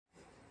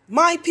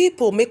My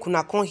people, make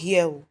una come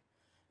here o.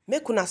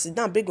 Make una sit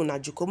down, bring una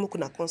joko, make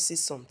una come see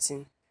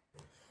something.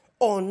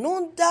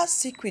 Another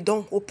secret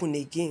don open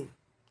again.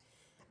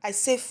 I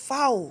say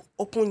fowl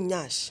open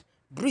nyash,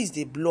 breeze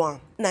dey blow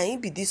am. Na im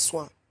be this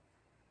one.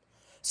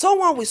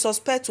 Someone we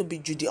suspect to be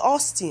Judy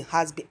Austin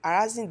has been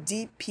harassing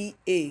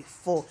DPA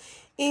for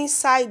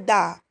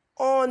insider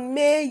on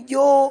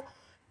Mayo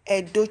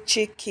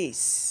Edochie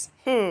case.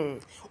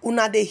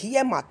 Una dey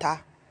hear matter.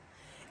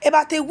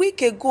 About a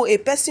week ago, a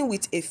person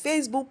with a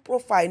Facebook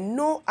profile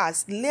known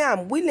as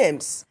Liam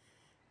Williams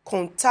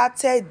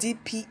contacted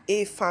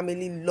DPA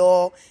Family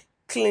Law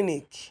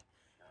Clinic,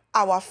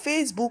 our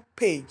Facebook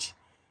page.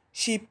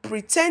 She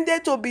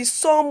pretended to be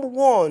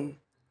someone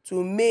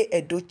to May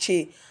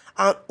Edochie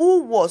and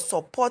who was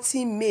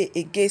supporting May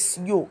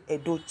against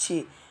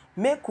Edochie.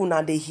 Make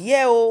una dey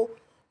hear o,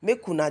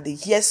 make una dey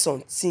hear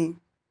something.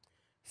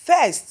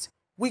 First,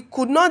 we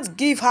could not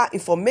give her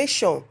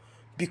information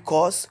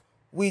because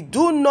we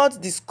do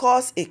not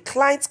discuss a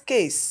client's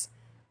case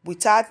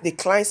without the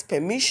client's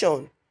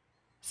permission.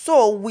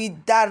 So we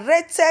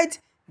directed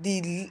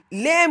the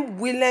Liam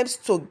Williams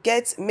to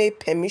get May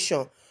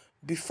permission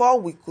before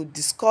we could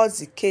discuss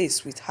the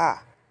case with her.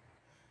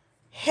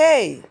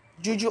 Hey,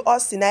 Juju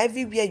Austin,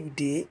 everywhere you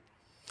dey.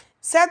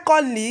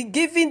 Secondly,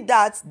 given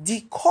that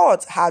the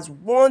court has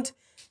warned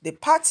the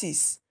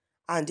parties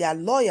and their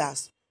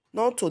lawyers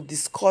not to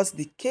discuss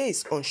the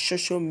case on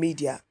social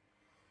media,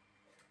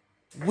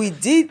 we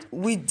did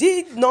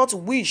not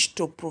wish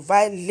to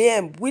provide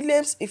Liam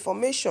Williams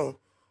information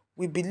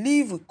we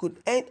believe we could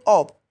end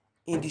up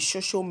in the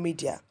social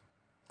media.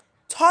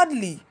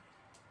 Thirdly,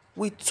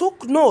 we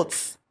took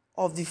note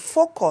of the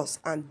focus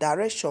and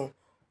direction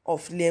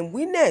of Liam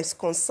Williams'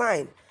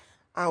 concern,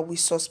 and we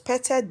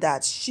suspected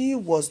that she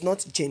was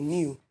not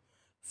genuine.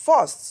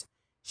 First,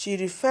 she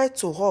referred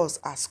to us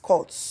as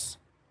courts,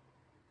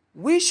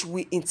 which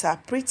we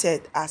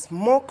interpreted as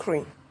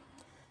mockery.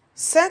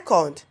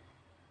 Second,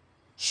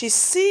 she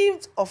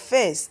seemed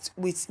offended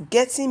with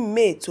getting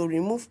May to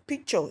remove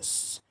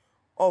pictures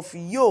of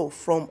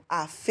from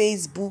her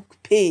Facebook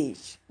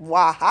page.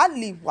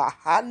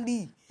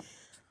 Wahali.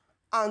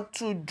 And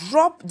to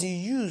drop the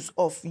use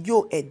of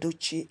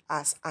Edochie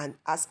as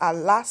her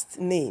last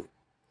name.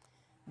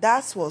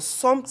 That was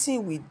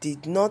something we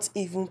did not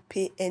even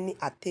pay any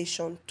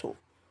attention to.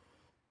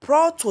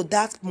 Prior to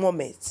that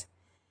moment,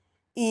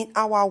 in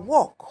our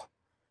work,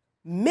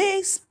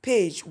 May's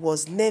page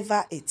was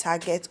never a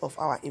target of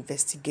our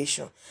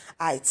investigation.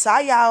 I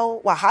tire,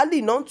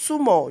 wahali not too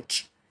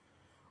much.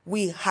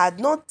 We had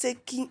not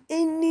taken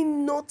any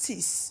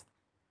notice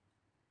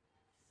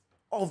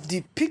of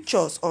the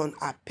pictures on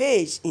our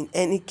page in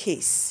any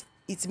case.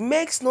 It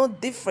makes no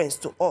difference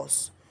to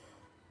us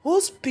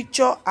whose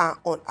picture are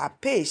on our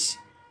page.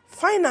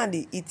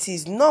 Finally, it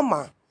is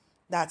normal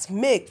that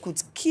May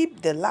could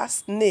keep the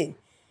last name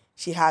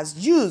she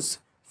has used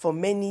for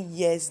many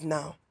years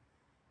now.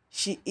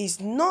 She is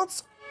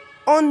not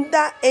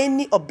under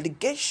any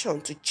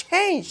obligation to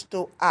change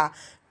to her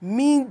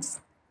mid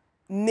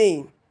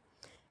name.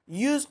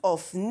 Use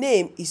of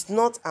name is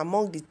not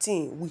among the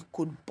things we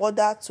could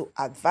bother to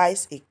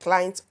advise a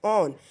client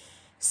on.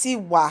 See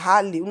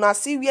wahali. Una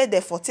see where the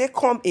for take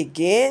come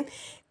again.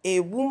 A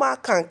woman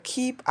can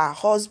keep her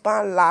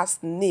husband's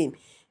last name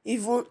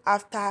even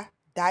after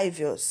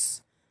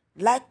divorce.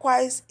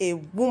 Likewise, a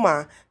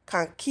woman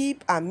can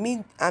keep her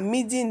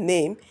middle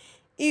name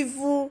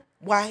even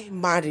while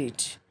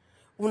married.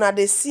 Una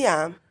dey see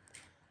am,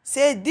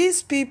 say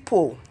these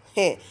people,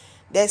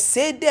 they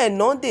say they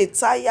no dey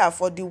tire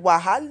for the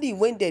wahali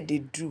when they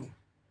do.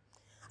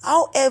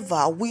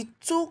 However, we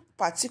took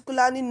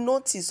particularly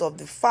notice of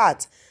the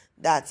fact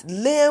that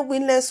Liam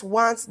Williams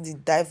wants the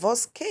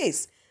divorce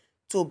case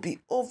to be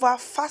over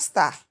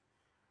faster.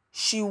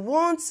 She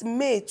wants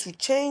May to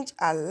change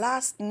her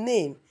last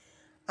name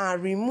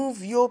and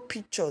remove your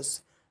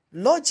pictures.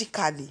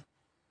 Logically,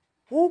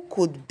 who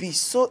could be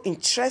so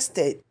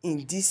interested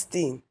in this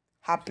thing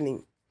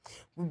happening?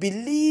 We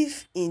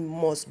believe it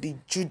must be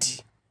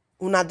Judy.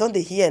 Una don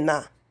dey hear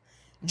now.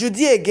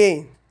 Judy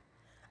again.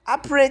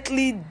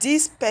 Apparently,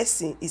 this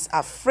person is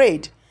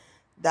afraid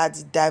that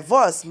the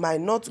divorce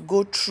might not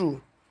go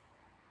through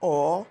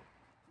or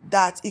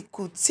that it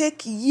could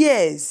take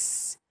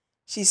years.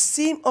 She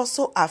seemed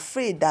also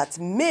afraid that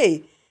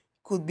May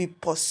could be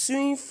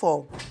pursuing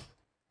for.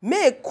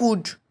 May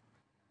could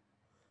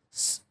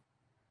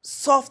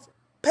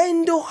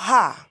suspend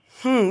her,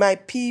 my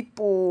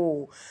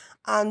people,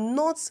 and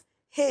not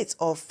hate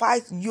or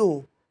fight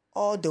you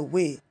all the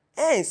way.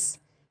 Hence,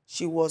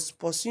 she was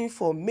pursuing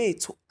for May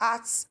to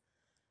act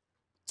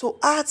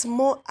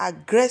more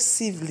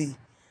aggressively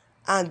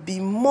and be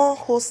more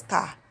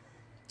hostile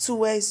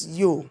towards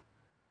you.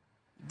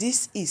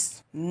 This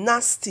is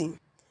nasty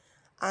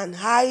and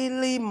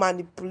highly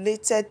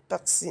manipulated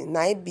person.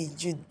 Na be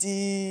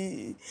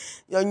Judy.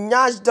 Your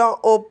nyash don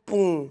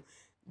open.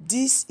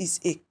 This is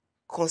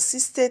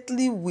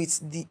consistently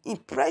with the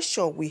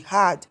impression we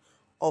had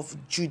of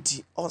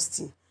Judy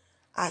Austin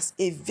as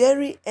a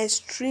very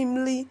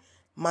extremely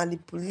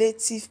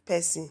manipulative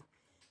person.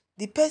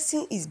 the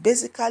person is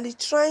basically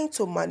trying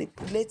to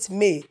manipulate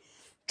May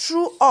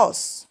through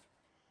us.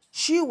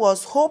 She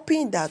was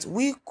hoping that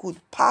we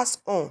could pass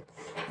on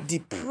the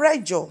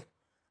pressure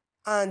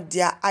and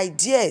their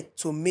idea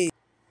to May.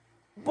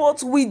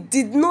 But we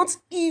did not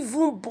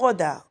even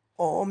bother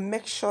or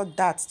make sure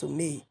that to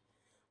May.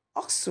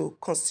 Also,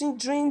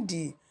 considering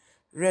the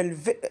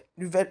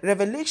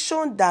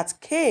revelation that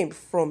came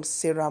from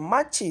Sarah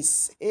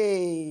Matches,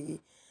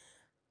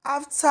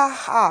 after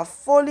her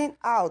falling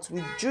out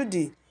with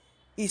Judy,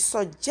 it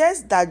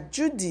suggests that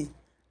Judy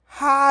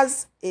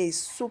has a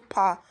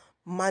super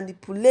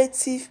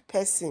manipulative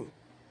person.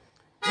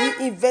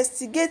 We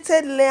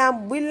investigated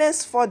Liam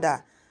Williams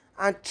further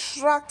and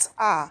tracked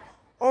her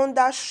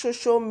under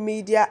social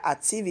media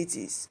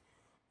activities.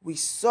 We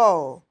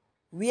saw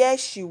where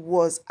she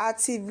was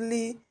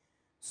actively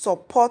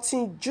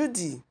supporting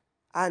Judy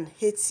and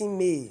hating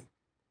May,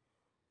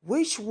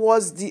 which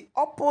was the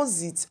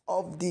opposite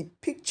of the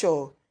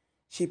picture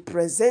she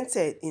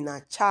presented in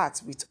her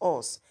chat with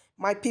us.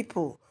 My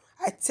people,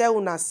 I tell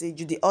una say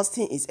Judy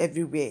Austin is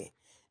everywhere.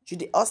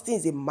 Judy Austin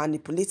is a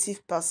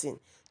manipulative person.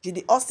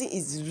 Judy Austin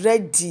is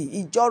ready.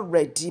 He's just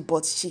ready,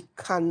 but she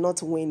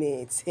cannot win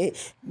it. Hey,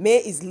 May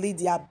is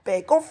Lydia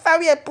Beck. Go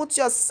ferry and put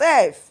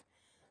yourself.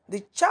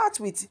 The chat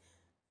with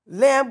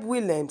Liam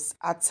Williams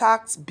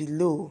attacked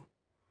below.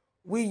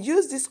 We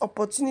use this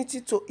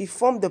opportunity to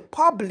inform the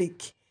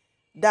public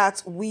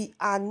that we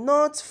are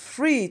not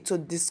free to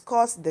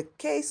discuss the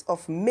case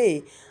of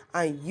May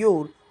and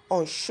Yul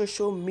on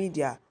social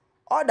media.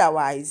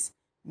 Otherwise,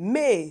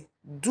 May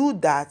do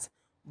that,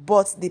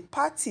 but the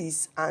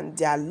parties and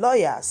their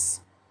lawyers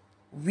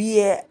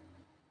were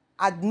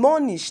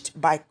admonished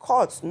by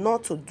court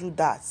not to do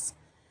that.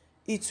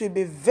 It will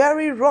be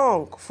very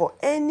wrong for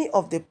any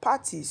of the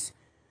parties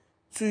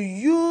to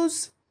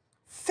use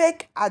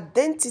fake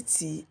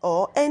identity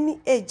or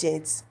any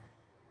agents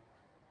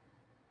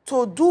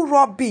to do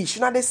rubbish.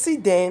 Now they see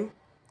them,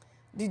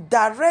 the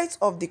direct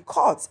of the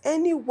court,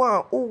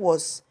 anyone who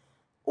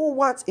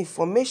wants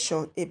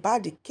information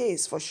about the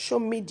case for social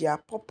media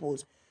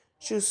purpose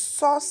should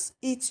source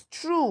it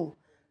through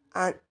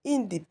an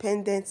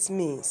independent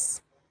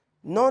means,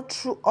 not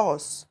through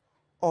us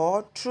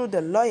or through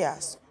the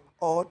lawyers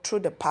or through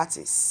the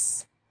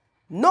parties.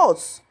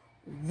 Note,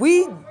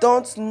 we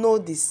don't know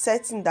the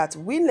setting that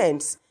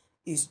Williams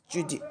is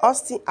Judy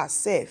Austin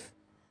herself,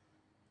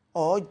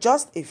 or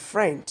just a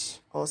friend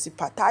or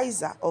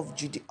sympathizer of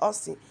Judy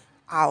Austin.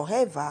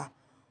 However,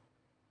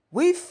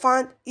 we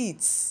found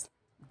it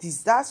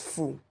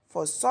disastrous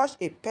for such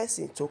a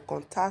person to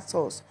contact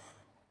us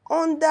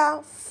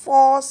under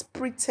false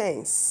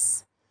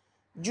pretense.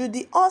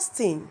 Judy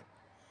Austin,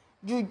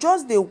 you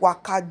just dey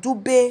waka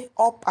dube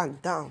up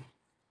and down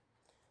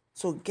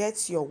to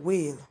get your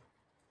way,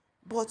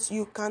 but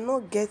you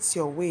cannot get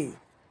your way.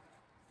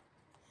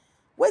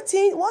 What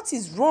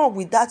is wrong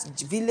with that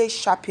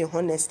village champion,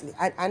 honestly?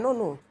 I don't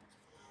know.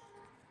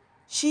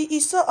 She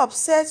is so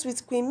obsessed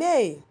with Queen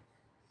May.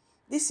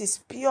 This is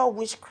pure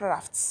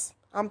witchcraft.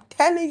 I'm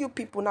telling you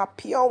people, now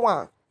pure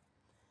one.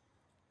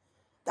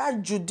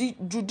 That Judy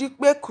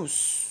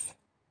Kpekus.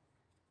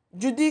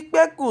 Judy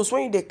Kpekus,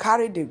 when they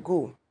carry, they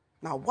go.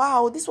 Now,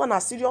 wow, this one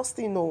a serious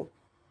thing, no.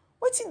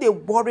 Wetin dey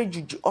worry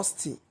Judy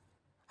Austin?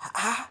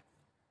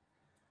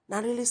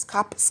 Now really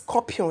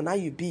scorpion, now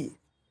you be.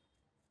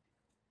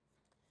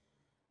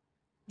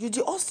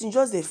 Judy Austin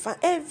just dey find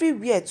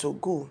everywhere to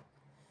go.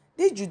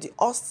 This Judy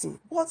Austin,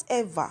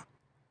 whatever,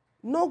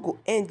 no go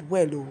end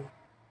well. Oh.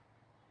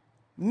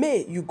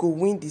 May you go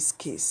win this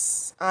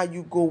case and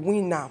you go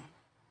win now.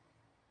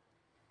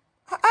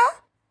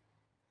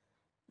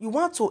 You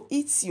want to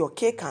eat your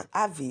cake and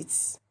have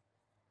it?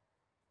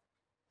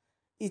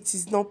 It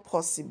is not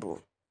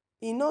possible.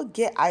 E no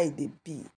get how e dey be.